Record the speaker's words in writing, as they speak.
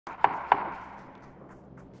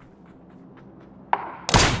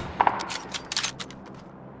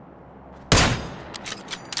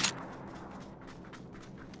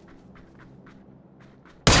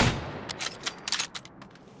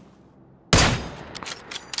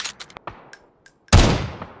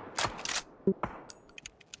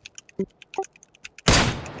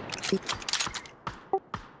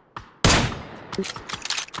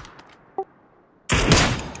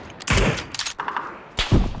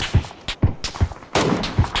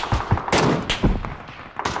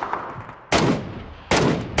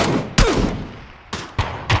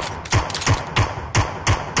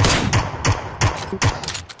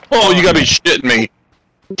Oh, you gotta be shitting me.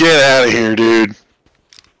 Get out of here, dude.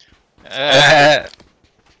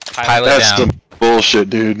 Pilot That's down. some bullshit,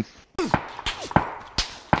 dude.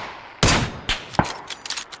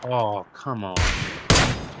 Oh, come on.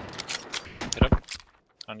 Hit him.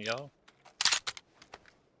 On yellow.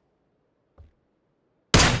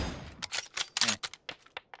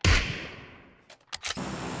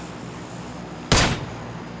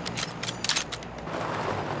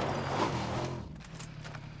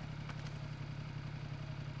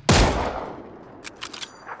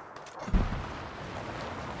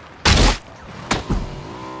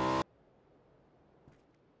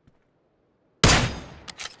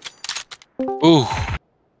 Ooh.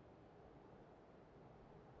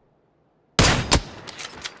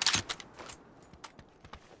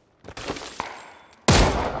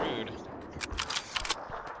 Rude.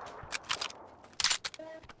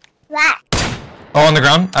 Oh, on the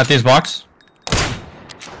ground at these blocks.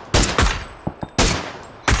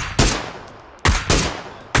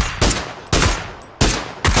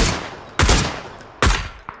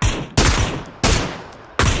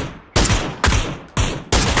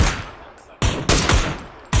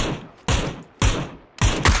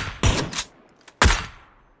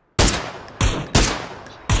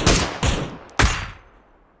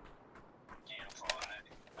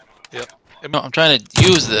 Yep. No, I'm trying to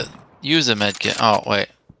use the med kit. Oh wait.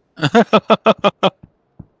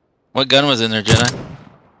 What gun was in there, Jenna?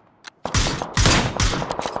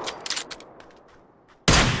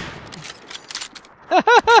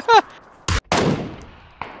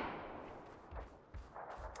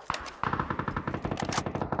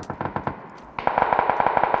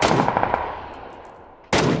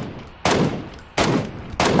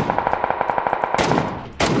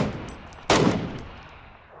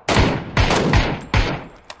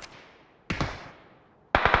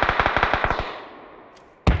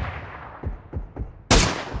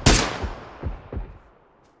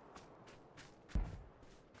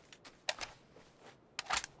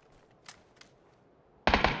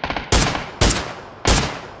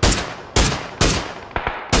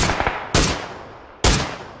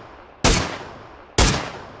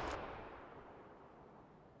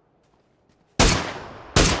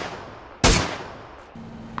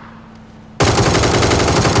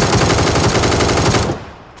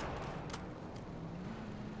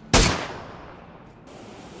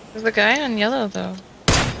 There's a guy on yellow though.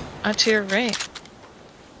 Out to your right.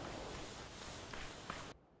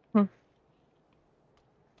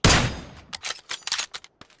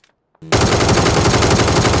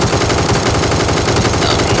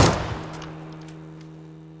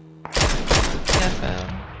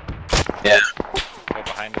 Yeah. Go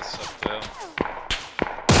behind us up though.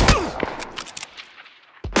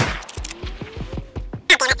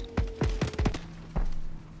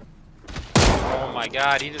 Oh my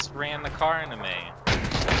god, he just ran the car into me.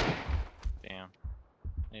 Damn.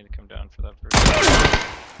 I need to come down for that first.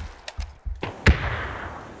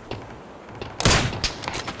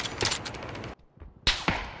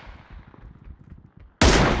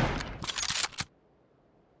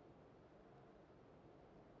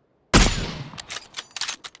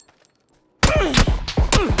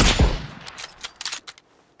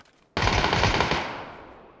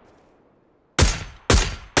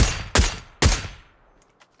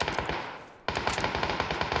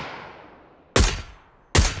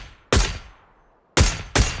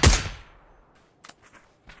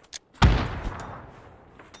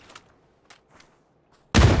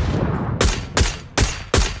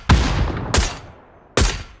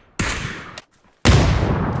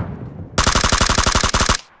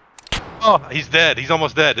 Oh, he's dead. He's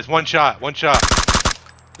almost dead. It's one shot. One shot.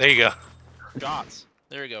 There you go. Shots.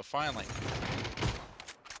 There we go. Finally.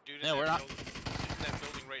 Dude, No, we're not. In that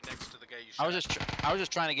building right next to the guy you I shot. was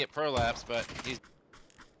just trying to get prolapse, but he's.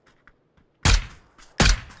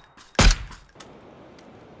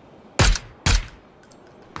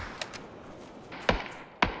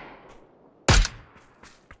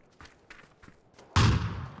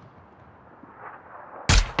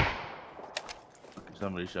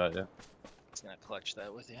 Somebody shot you. It's gonna clutch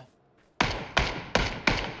that with you.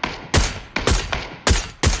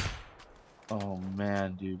 Oh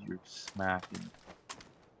man, dude, you're smacking.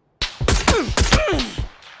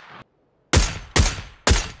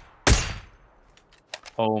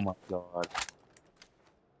 Oh my god.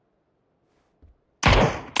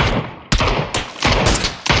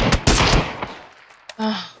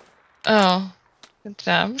 Oh. Oh. Good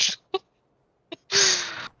job.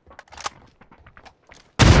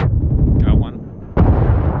 Got one.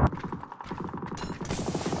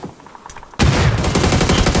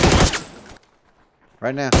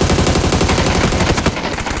 Right now.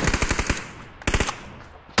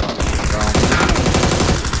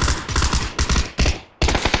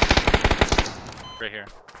 Right here.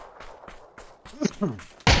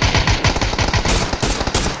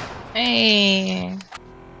 Hey.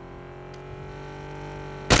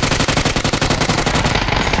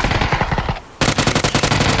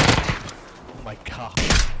 Oh my god.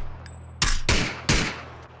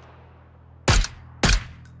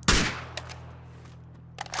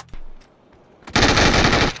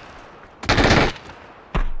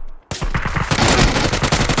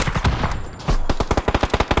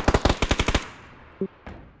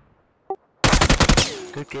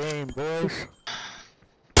 Good game, boys.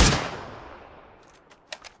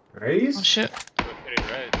 Oh shoot. Hit it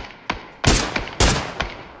right.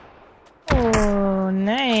 Oh,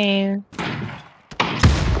 nice.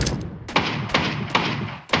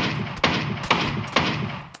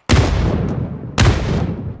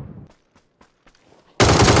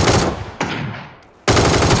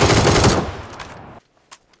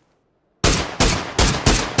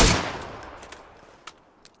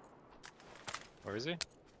 Where is he?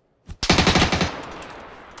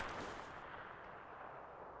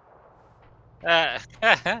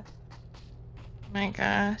 My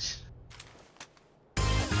gosh.